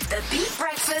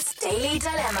Breakfast Daily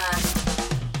Dilemma.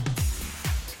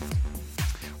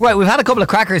 Right, we've had a couple of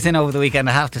crackers in over the weekend,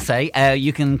 I have to say.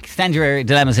 You can send your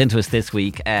dilemmas into us this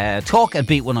week. Talk at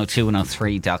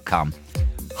beat102103.com.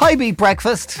 Hi, Beat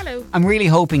Breakfast. Hello. I'm really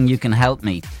hoping you can help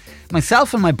me.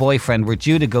 Myself and my boyfriend were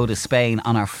due to go to Spain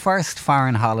on our first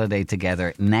foreign holiday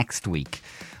together next week.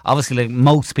 Obviously, like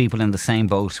most people in the same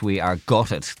boat, we are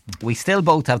gutted. We still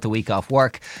both have the week off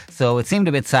work, so it seemed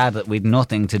a bit sad that we'd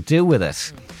nothing to do with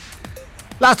it.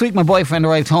 Last week, my boyfriend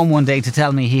arrived home one day to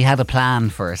tell me he had a plan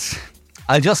for it.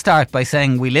 I'll just start by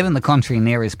saying we live in the country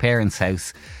near his parents'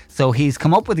 house, so he's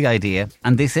come up with the idea,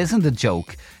 and this isn't a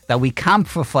joke, that we camp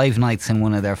for 5 nights in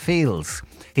one of their fields.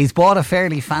 He's bought a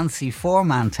fairly fancy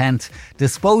 4-man tent,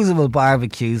 disposable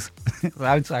barbecues,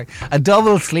 a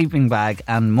double sleeping bag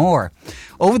and more.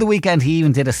 Over the weekend he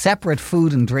even did a separate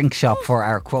food and drink shop for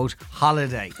our, quote,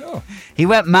 holiday. Oh. He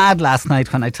went mad last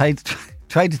night when I tried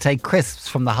to take crisps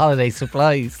from the holiday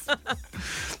supplies.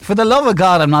 For the love of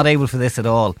God, I'm not able for this at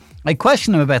all. I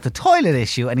question him about the toilet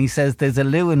issue and he says there's a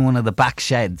loo in one of the back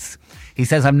sheds. He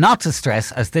says I'm not to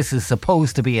stress as this is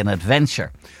supposed to be an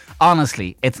adventure.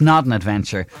 Honestly, it's not an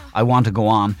adventure. I want to go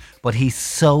on, but he's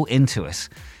so into it.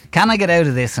 Can I get out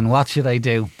of this and what should I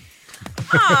do?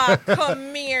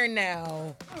 Come here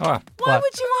now. Why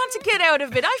would you want to get out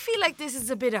of it? I feel like this is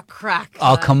a bit of crack.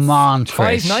 Oh, come on,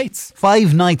 Trish. 5 nights.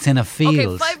 5 nights in a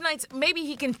field. Okay, 5 nights. Maybe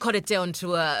he can cut it down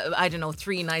to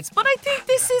 3 nights. But I think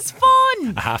this is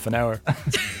fun. A half an hour.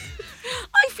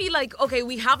 I feel like, okay,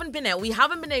 we haven't been out. We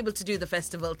haven't been able to do the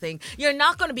festival thing. You're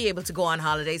not going to be able to go on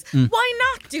holidays. Why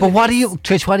not do But this?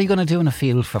 Trish, what are you going to do in a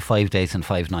field for 5 days and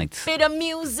 5 nights? Bit of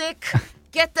music.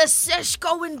 Get the sesh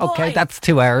going, boy. Okay, that's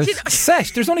 2 hours.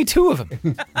 Sesh, there's only 2 of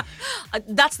them.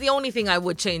 That's the only thing I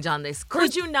would change on this.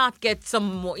 Could you not get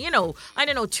some more,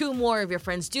 2 more of your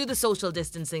friends, do the social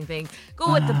distancing thing,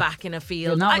 go at the back in a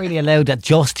field. You're not really allowed to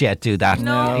just yet do that,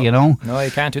 No. you know? No,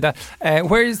 you can't do that.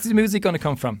 Where is the music going to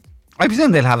come from? I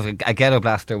presume they'll have a ghetto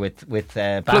blaster with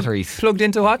batteries. Plugged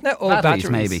into what now? Oh,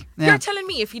 batteries. maybe. Yeah. You're telling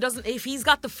me if he's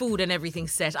got the food and everything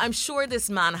set, I'm sure this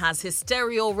man has his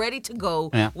stereo ready to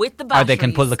go with the batteries. Or they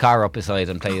can pull the car up beside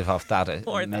and play it off that.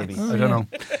 Or maybe. that. I don't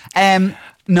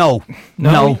know.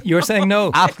 No. You're saying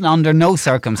no. Under no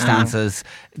circumstances.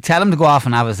 Tell him to go off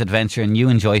and have his adventure and you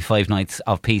enjoy 5 nights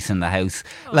of peace in the house.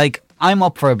 Like, I'm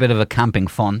up for a bit of a camping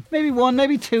fun. Maybe 1,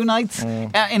 maybe 2 nights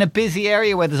in a busy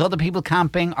area where there's other people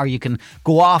camping, or you can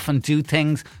go off and do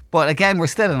things. But again, we're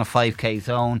still in a 5k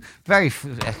zone.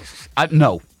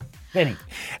 No. Vinny.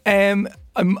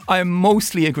 I'm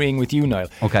mostly agreeing with you, Niall.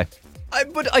 Okay.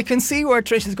 But I can see where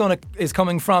Trish is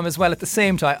coming from as well at the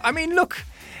same time. I mean, look,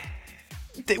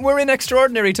 we're in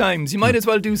extraordinary times. You might as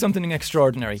well do something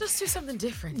extraordinary. Just do something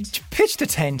different. Pitch the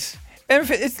tent.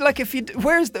 It's like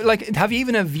have you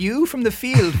even a view from the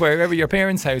field wherever your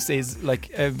parents' house is,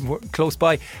 like close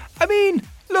by? I mean,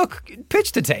 look,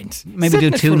 pitch the tent. Maybe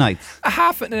do 2 nights.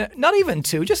 Not even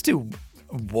 2, just do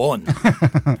 1.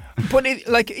 But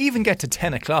even get to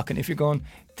 10 o'clock, and if you're going,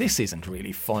 this isn't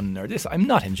really fun, or this, I'm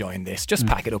not enjoying this, just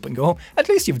pack it up and go home. At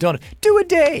least you've done it. Do a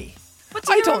day. But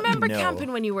do you remember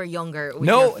camping when you were younger?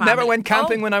 No, never went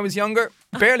camping when I was younger.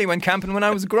 Barely went camping when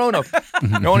I was grown up.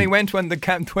 I only went when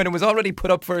when it was already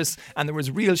put up for us and there was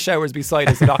real showers beside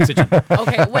us with oxygen.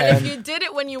 Okay, well, if you did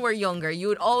it when you were younger, you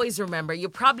would always remember. You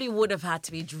probably would have had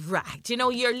to be dragged.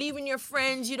 You're leaving your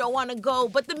friends, you don't want to go.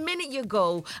 But the minute you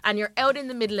go and you're out in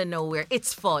the middle of nowhere,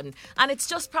 it's fun. And it's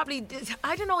just probably,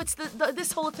 I don't know, it's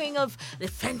this whole thing of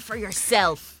fend for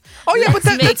yourself. Oh yeah, but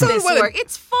that's all this well. work.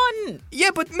 It's fun.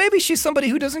 Yeah, but maybe she's somebody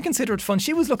who doesn't consider it fun.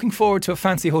 She was looking forward to a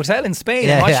fancy hotel in Spain.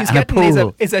 Yeah, and what she's and getting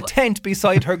is a tent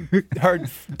beside her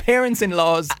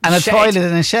parents-in-law's and a shed. toilet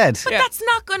in a shed. But that's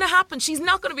not going to happen. She's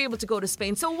not going to be able to go to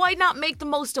Spain. So why not make the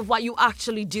most of what you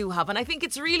actually do have? And I think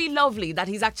it's really lovely that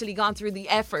he's actually gone through the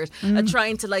effort of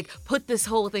trying to put this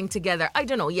whole thing together. I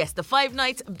don't know. Yes, the 5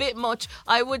 nights, a bit much.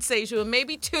 I would say to him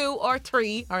maybe 2 or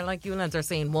 3, or like you lads are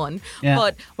saying 1. Yeah.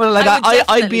 But well,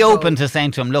 I'd be go. open to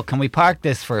saying to him, look, can we park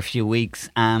this for a few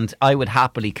weeks, and I would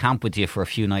happily camp with you for a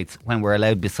few nights when we're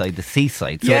allowed beside the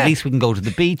seaside. So at least we can go to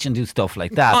the beach and do stuff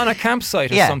like that. On a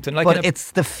campsite or something. But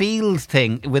it's the field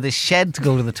thing with a shed to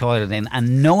go to the toilet in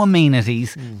and no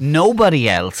amenities, nobody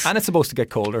else. And it's supposed to get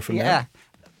colder from there.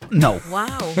 No.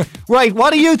 Wow. Right,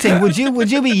 what do you think? Would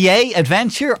you be yay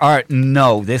adventure or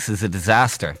no, this is a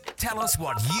disaster? Tell us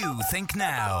what you think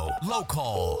now.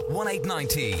 Local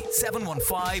 1890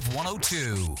 715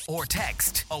 102 or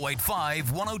text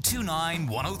 085 1029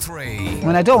 103. I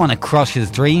mean, I don't want to crush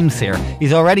his dreams here.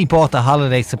 He's already bought the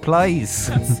holiday supplies.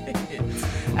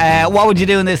 What would you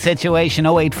do in this situation?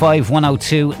 085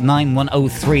 102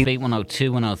 9103 Beat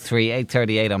 102 103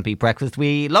 8:38 on Beat Breakfast.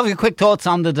 We love your quick thoughts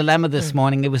on the dilemma this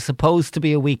morning. It was supposed to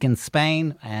be a week in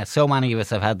Spain. So many of us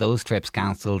have had those trips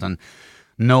cancelled and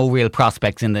no real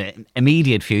prospects in the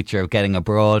immediate future of getting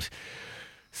abroad.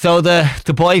 So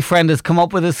the boyfriend has come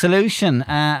up with a solution.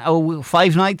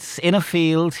 5 nights in a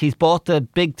field. He's bought the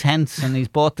big tents and he's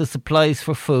bought the supplies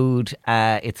for food.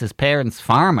 It's his parents'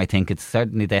 farm, I think. It's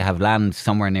certainly they have land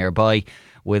somewhere nearby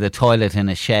with a toilet in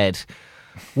a shed.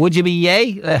 Would you be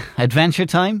yay? Adventure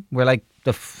time? We're like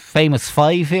the famous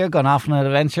 5 here, going off on an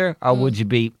adventure. Or would you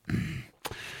be...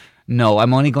 No,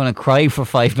 I'm only going to cry for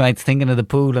 5 nights thinking of the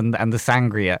pool and the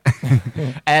sangria.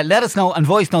 Let us know, and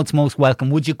voice notes most welcome.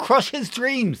 Would you crush his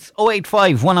dreams?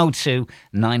 085 102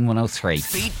 9103.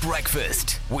 Beat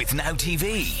Breakfast with Now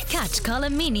TV. Catch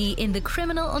Colin Meaney in the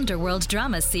criminal underworld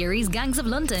drama series Gangs of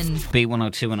London. Beat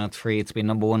 102 103. It's been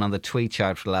number 1 on the tweet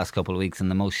chart for the last couple of weeks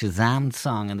and the most Shazammed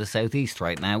song in the southeast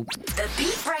right now. The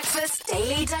Beat Breakfast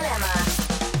Daily Dilemma.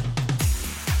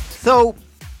 So...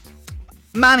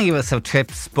 many of us have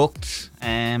trips booked.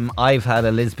 I've had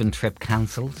a Lisbon trip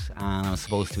cancelled and I'm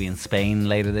supposed to be in Spain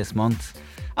later this month.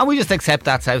 And we just accept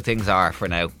that's how things are for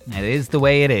now. It is the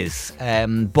way it is.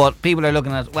 But people are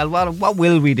looking at, well, what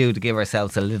will we do to give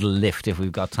ourselves a little lift if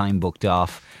we've got time booked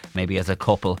off, maybe as a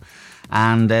couple.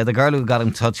 And the girl who got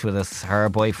in touch with us, her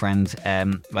boyfriend,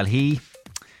 he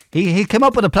came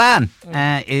up with a plan.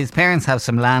 His parents have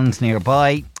some land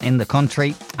nearby in the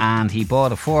country and he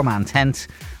bought a 4-man tent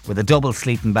with a double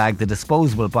sleeping bag, the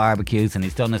disposable barbecues, and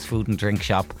he's done his food and drink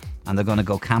shop, and they're going to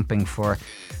go camping for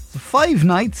 5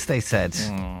 nights, they said,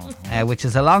 which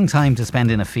is a long time to spend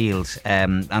in a field,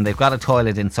 and they've got a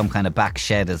toilet in some kind of back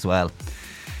shed as well.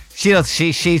 She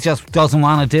just doesn't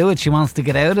want to do it. She wants to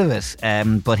get out of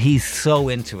it, but he's so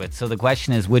into it. So the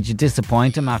question is, would you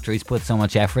disappoint him after he's put so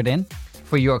much effort in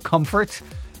for your comfort?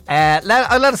 Let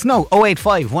us know.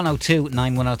 085 102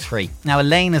 9103. Now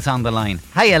Elaine is on the line.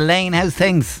 Hi Elaine, how's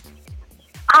things?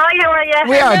 Hi, how are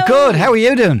you? We are good. How are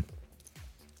you doing?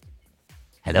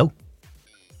 Hello?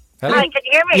 Hi, can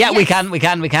you hear me? Yeah, yes. we can.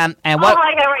 Hi, how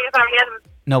are you? Sorry.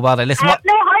 No bother. Listen. No,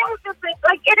 I was just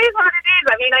like, it is what it is.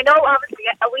 I mean, I know obviously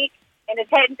a week in a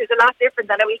tent is a lot different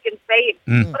than a week in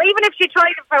Spain. But even if you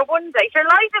tried it for one day, your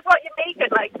life is what you make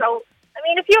it like. So, I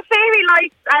mean, if you're fairy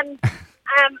lights and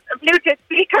a Bluetooth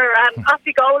speaker and off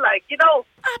you go, like, you know.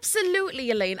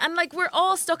 Absolutely, Elaine. And like, we're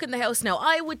all stuck in the house now.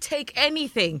 I would take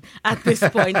anything at this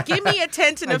point. Give me a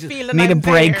tent in a field and need I'm a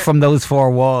break there. from those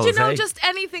 4 walls. You know, just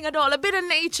anything at all. A bit of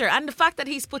nature. And the fact that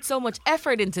he's put so much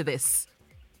effort into this.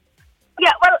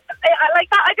 Yeah, well, I like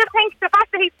that. I just think the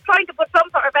fact that he's trying to put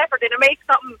some sort of effort in, it makes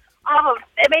something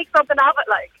of it,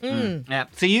 like. Yeah.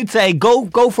 So you'd say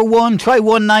go for 1, try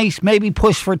 1 night, maybe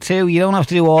push for 2. You don't have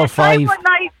to do all 5. Try 1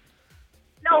 night.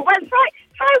 No, well,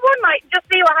 try 1 night and just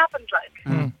see what happens,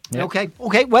 like. Yeah.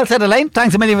 Okay. Well said, Elaine.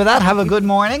 Thanks a million for that. Have a good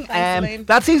morning. Thanks, Elaine.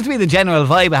 That seems to be the general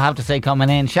vibe, I have to say, coming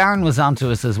in. Sharon was on to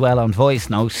us as well on voice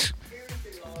note.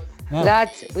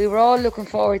 Lads, we were all looking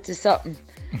forward to something,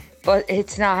 but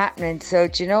it's not happening. So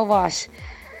do you know what?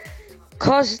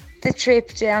 Cut the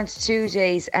trip down to 2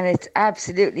 days, and it's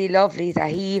absolutely lovely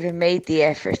that he even made the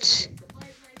effort.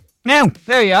 Now,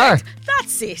 there you are.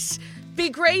 That's it. Be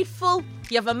grateful.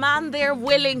 You have a man there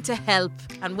willing to help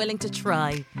and willing to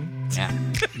try. Yeah.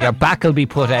 Your back will be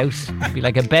put out. Be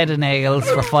like a bed of nails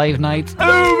for 5 nights.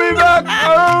 Oh, me back.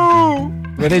 Oh.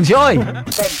 But enjoy.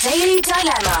 The Daily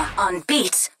Dilemma on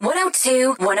Beat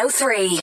 102 103.